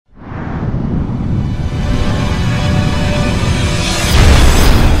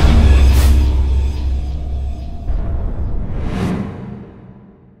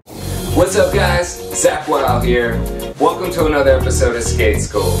What's up guys, Zach Weil here. Welcome to another episode of Skate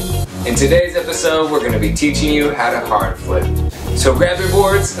School. In today's episode we're going to be teaching you how to hard flip. So grab your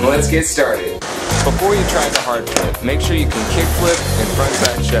boards and let's get started. Before you try the hard flip, make sure you can kick flip and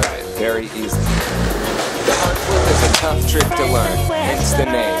frontside shove it very easily. The hard flip is a tough trick to learn, hence the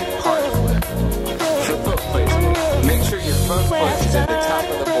name hard flip. For foot placement, make sure your front foot is at the top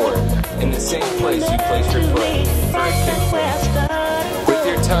of the board, in the same place you place your foot for a kick flip. With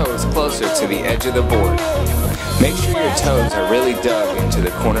your toes closer to the edge of the board. Make sure your toes are really dug into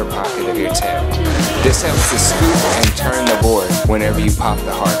the corner pocket of your tail. This helps to scoop and turn the board whenever you pop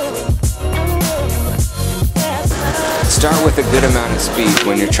the hard flip. Start with a good amount of speed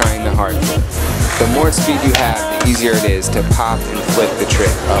when you're trying the hard flip. The more speed you have, the easier it is to pop and flip the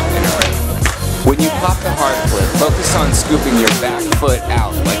trick up and around. When you pop the hard flip, focus on scooping your back foot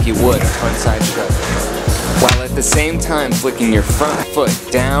out like you would a frontside shove, while at the same time flicking your front foot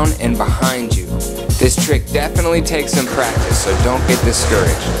down and behind you. This trick definitely takes some practice, so don't get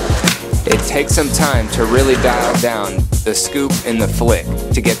discouraged. It takes some time to really dial down the scoop and the flick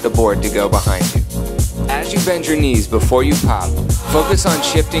to get the board to go behind you. As you bend your knees before you pop, focus on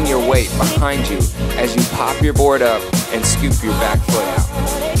shifting your weight behind you as you pop your board up and scoop your back foot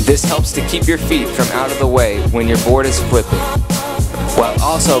out. This helps to keep your feet from out of the way when your board is flipping, while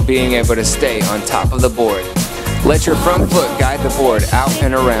also being able to stay on top of the board. Let your front foot guide the board out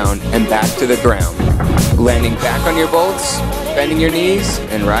and around and back to the ground, landing back on your bolts, bending your knees,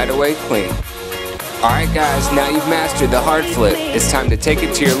 and ride away clean. Alright guys, now you've mastered the hard flip, it's time to take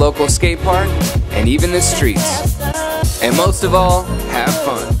it to your local skate park and even the streets. And most of all, have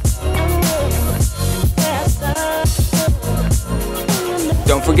fun.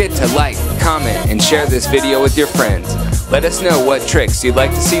 Don't forget to like, comment, and share this video with your friends. Let us know what tricks you'd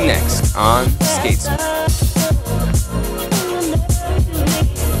like to see next on Skate School.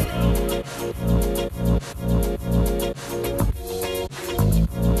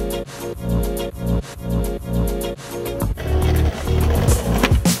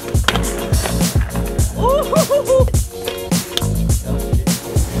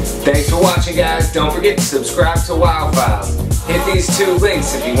 Thanks for watching guys, don't forget to subscribe to WHYELFILES. Hit these 2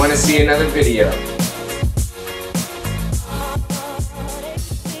 links if you want to see another video.